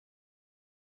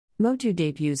MOTU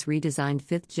debuts redesigned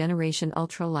 5th generation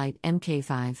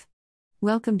UltraLite-mk5.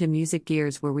 Welcome to Music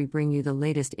Gears, where we bring you the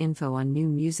latest info on new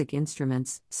music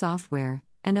instruments, software,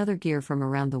 and other gear from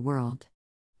around the world.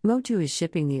 MOTU is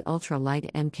shipping the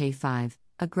UltraLite-mk5,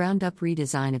 a ground-up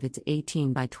redesign of its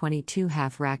 18 by 22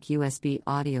 half-rack USB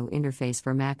audio interface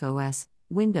for macOS,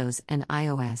 Windows, and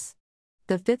iOS.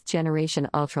 The 5th generation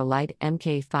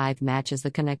UltraLite-mk5 matches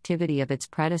the connectivity of its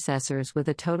predecessors with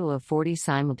a total of 40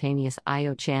 simultaneous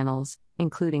I/O channels,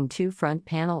 including 2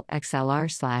 front-panel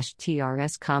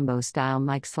XLR/TRS combo-style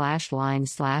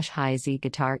mic/line/high-Z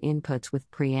guitar inputs with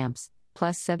preamps,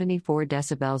 plus 74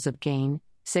 decibels of gain,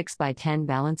 6 by 10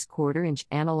 balanced quarter-inch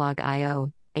analog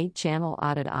I/O, 8-channel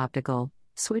ADAT optical,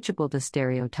 switchable to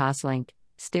stereo TOSLink,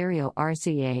 stereo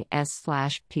RCA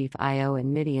S/PDIF I/O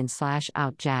and MIDI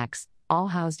in/out jacks, all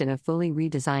housed in a fully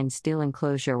redesigned steel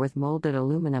enclosure with molded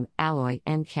aluminum alloy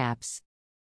end caps.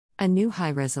 A new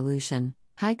high-resolution,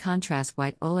 high-contrast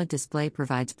white OLED display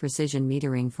provides precision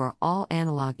metering for all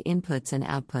analog inputs and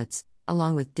outputs,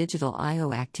 along with digital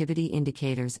I/O activity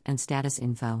indicators and status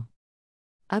info.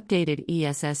 Updated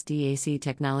ESS DAC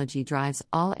technology drives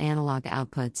all analog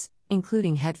outputs,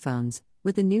 including headphones,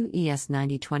 with the new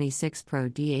ES9026Pro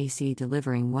DAC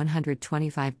delivering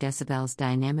 125 decibels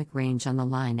dynamic range on the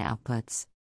line outputs.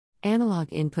 Analog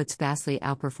inputs vastly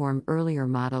outperform earlier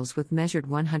models with measured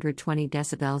 120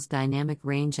 decibels dynamic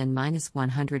range and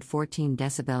 -114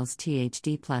 decibels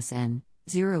THD+N,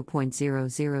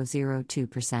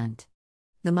 0.0002%.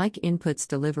 The mic inputs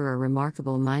deliver a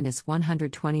remarkable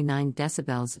 -129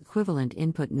 decibels equivalent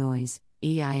input noise,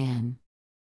 EIN.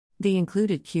 The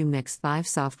included MK5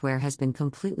 software has been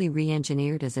completely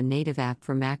re-engineered as a native app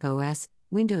for macOS,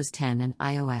 Windows 10 and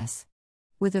iOS.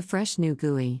 With a fresh new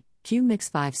GUI,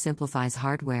 MK5 simplifies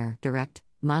hardware direct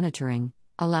monitoring,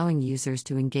 allowing users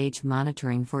to engage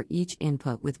monitoring for each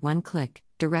input with one click,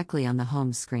 directly on the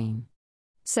home screen.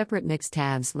 Separate mix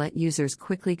tabs let users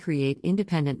quickly create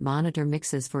independent monitor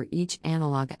mixes for each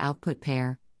analog output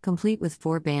pair, complete with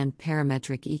 4-band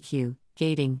parametric EQ,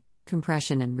 gating,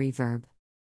 compression and reverb.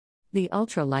 The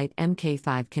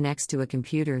UltraLite-mk5 connects to a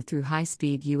computer through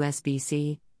high-speed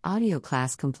USB-C, audio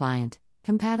class compliant,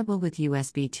 compatible with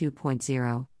USB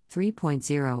 2.0,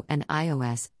 3.0 and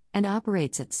iOS, and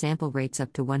operates at sample rates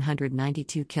up to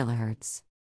 192 kHz.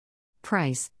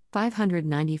 Price,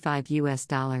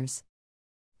 $595.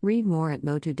 Read more at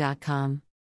MOTU.com.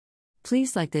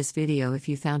 Please like this video if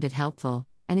you found it helpful,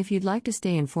 and if you'd like to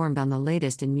stay informed on the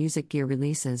latest in music gear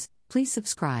releases, please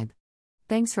subscribe.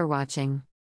 Thanks for watching.